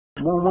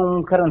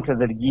Mun karanta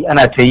zargi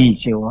ana ta yi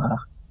cewa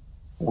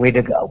wai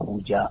daga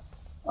Abuja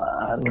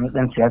wani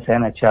ɗan siyasa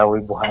yana cewa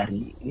wai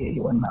Buhari ya yi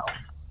wannan abu.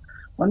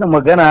 Wannan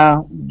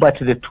magana ba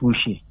ta da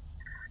tushe.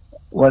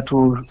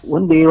 Wato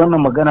wanda ya yi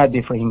wannan magana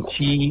bai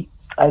fahimci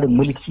tsarin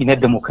mulki na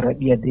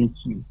demokradiyya da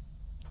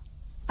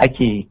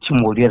ake cin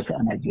moriyarsa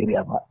a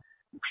Najeriya ba.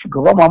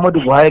 Shugaba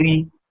Muhammadu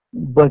Buhari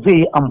ba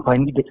zai yi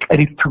amfani da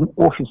ƙarfin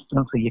ofis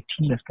ɗinsa ya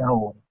tilasta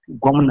wa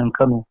gwamnan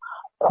Kano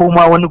ko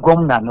ma wani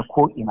gwamna na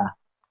ko'ina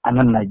a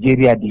nan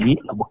Najeriya da yi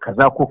abu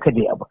kaza ko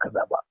kada ya abu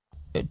kaza ba.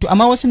 To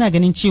amma wasu na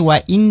ganin cewa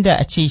inda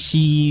a ce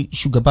shi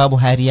shugaba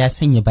Buhari ya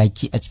sanya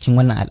baki a cikin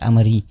wannan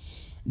al'amari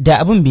da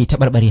abin bai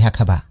taɓarɓare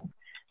haka ba.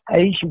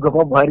 Ai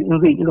shugaba Buhari in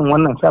zai irin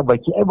wannan sa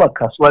baki ai ba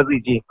kasuwa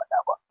zai je ya faɗa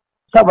ba.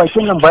 Sa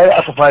bakin nan baya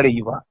aka fara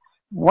yi ba.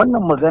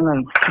 Wannan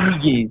maganan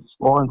tsige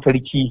tsohon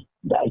sarki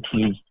da ake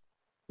yi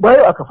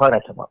bayan aka fara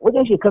ta ba.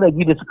 Wajen shekara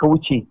 2 da suka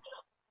wuce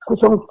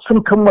kusan sun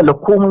kammala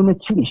komai na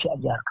cire shi a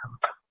jihar Kano.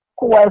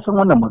 Kowa ya san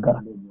wannan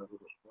magana.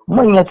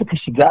 Manya suka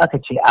shiga aka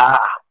ce a'a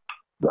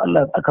don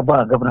Allah aka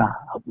ba gwamna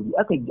hakuri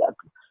aka yi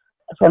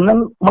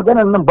sannan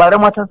maganar nan bara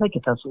ma ta sake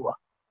tasowa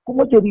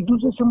kuma jaridu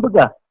sun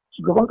buga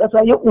shugaban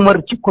kasa ya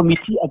umarci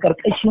kwamiti a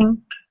ƙarƙashin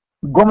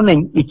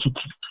gwamnan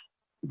Ekiti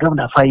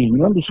gwamna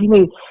Fayemi wanda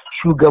shine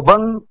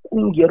shugaban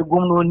ƙungiyar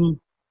gwamnoni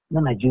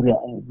na Najeriya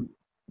a yanzu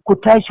ku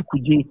tashi ku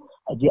je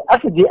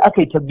aka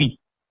yi ta bi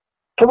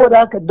saboda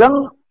haka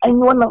don an yi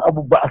wannan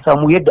abu ba a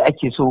samu yadda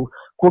ake so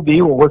ko bai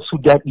yi wa wasu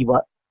daɗi ba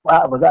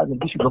ba za a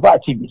zargi shugaba a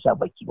ce bai sa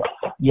baki ba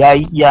ya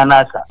yi iya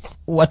nasa.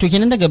 Wato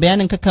kenan daga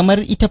bayanin ka kamar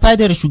ita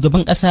fadar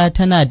shugaban kasa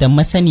tana da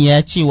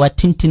masaniya cewa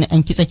tintini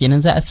an kitsa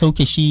kenan za a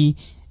sauke shi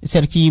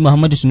sarki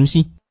Muhammadu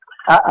Sunusi?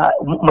 A'a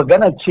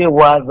magana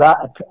cewa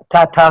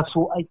ta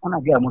taso ai ana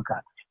gaya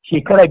maka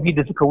shekara 2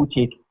 da suka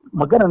wuce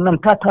maganar nan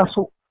ta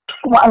taso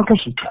kuma an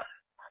kashe ta.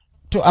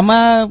 To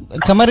amma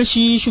kamar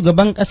shi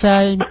shugaban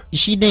ƙasa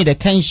shi ne da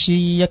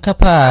kanshi ya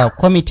kafa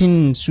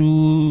kwamitin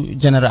su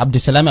janar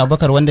Abdulsalami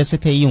Abubakar wanda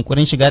suka yi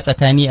yunkurin shiga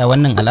tsakani a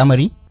wannan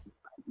al'amari?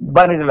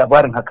 Ba ni da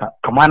labarin haka,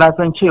 amma na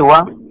san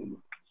cewa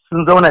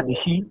sun zauna da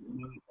shi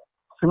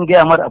sun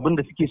gaya mara abin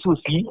da suke so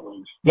su yi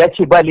ya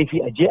ce ba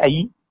laifi a je a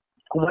yi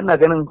kuma ina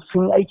ganin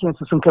sun yi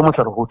aikinsu sun kai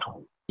masa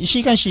rahoto.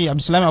 Shi kanshi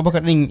Abdulsalami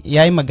Abubakar din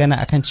ya yi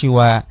magana akan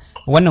cewa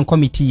wannan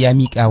kwamiti ya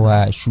miƙa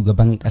wa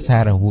shugaban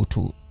ƙasa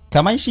rahoto.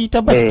 Kamar shi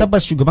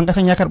tabbas shugaban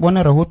kasan ya karɓi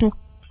wannan rahoto?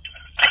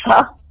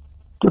 Ha,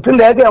 to tun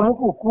da ya gaya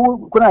muku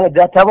kuna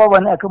da ta baba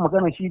ne akan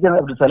magana shi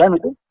Janar Abdulsalami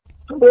din?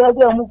 Tun da ya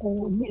gaya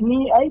muku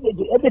ni ai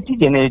da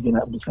tije ne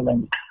Janar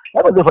Abdulsalami.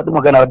 Ya ba zai faɗi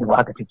magana wadda ba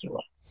haka take ba.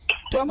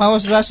 To amma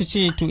wasu za su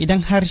ce to idan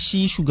har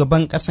shi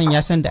shugaban kasan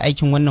ya san da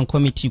aikin wannan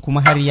kwamiti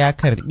kuma har ya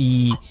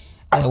karɓi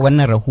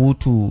wannan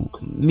rahoto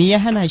me ya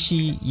hana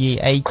shi ya yi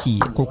aiki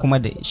ko kuma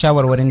da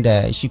shawarwarin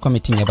da shi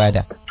kwamitin ya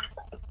bada?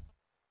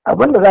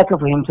 Abin da za ka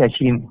fahimta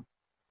shi ne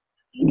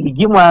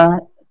rigima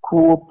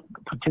ko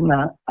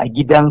fitina a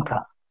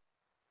gidanka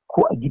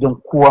ko a gidan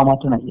kowa ma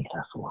tana iya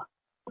tasowa.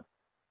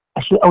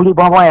 Ashe aure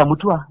ba ya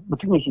mutuwa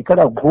mutum ya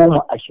shekara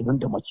 10, 20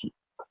 da mace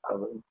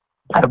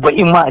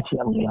 40 ma a ce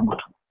aure ya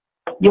mutu.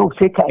 Yau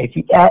sai ka haifi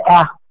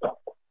 'ya'ya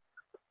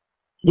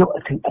yau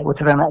a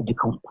wata rana a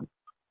jikanku.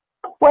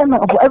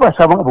 Wannan abu ai ba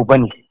sabon abu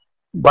bane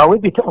ba wai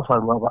bai taɓa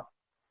faruwa ba.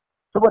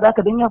 Saboda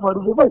haka dan ya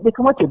faru bai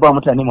kamata ba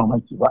mutane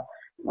mamaki ba.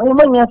 Wani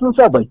manya sun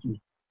sa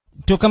baki.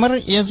 To kamar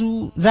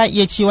yanzu za a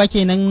iya cewa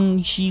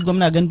kenan shi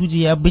gwamna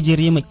Ganduje ya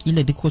bijire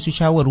makila duk wasu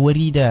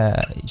shawarwari da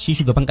shi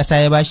shugaban kasa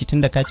ya bashi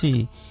tunda ka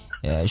ce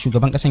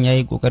shugaban kasan ya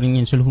yi kokarin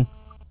yin sulhu.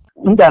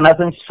 Inda na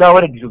san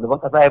shawarar da shugaban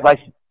kasa ya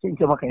bashi sai in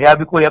ce maka ya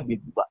bi ko ya bai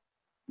ba.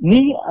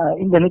 Ni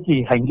inda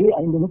nake hange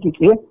a inda nake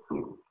tsaye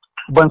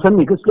ban san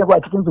me gaskiya ba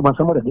a cikin su ban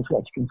san mara gaskiya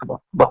a cikin su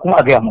ba kuma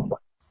a gaya min ba.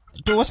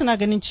 To wasu na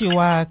ganin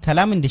cewa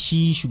kalamin da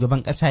shi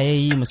shugaban kasa ya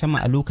yi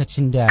musamman a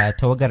lokacin da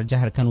tawagar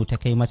jihar Kano ta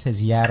kai masa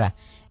ziyara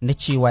na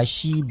cewa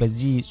shi ba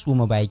zai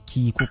tsoma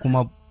baki ko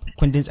kuma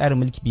kundin tsarin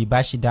mulki bai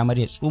bashi damar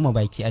ya tsoma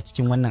baki a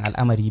cikin wannan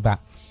al'amari ba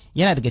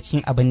yana daga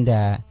cikin abin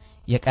da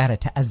ya ƙara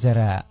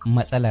ta'azzara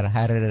matsalar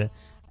har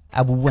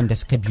abubuwan da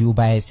suka biyo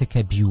baya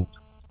suka biyo.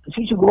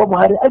 Shi shugaba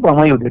Buhari ai ba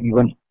ma yaudari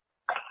ba ne.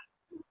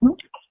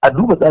 A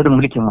duba tsarin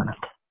mulkin mana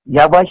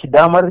ya bashi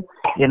damar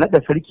ya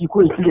naɗa sarki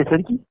ko ya cire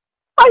sarki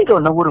ai da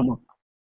wannan wurin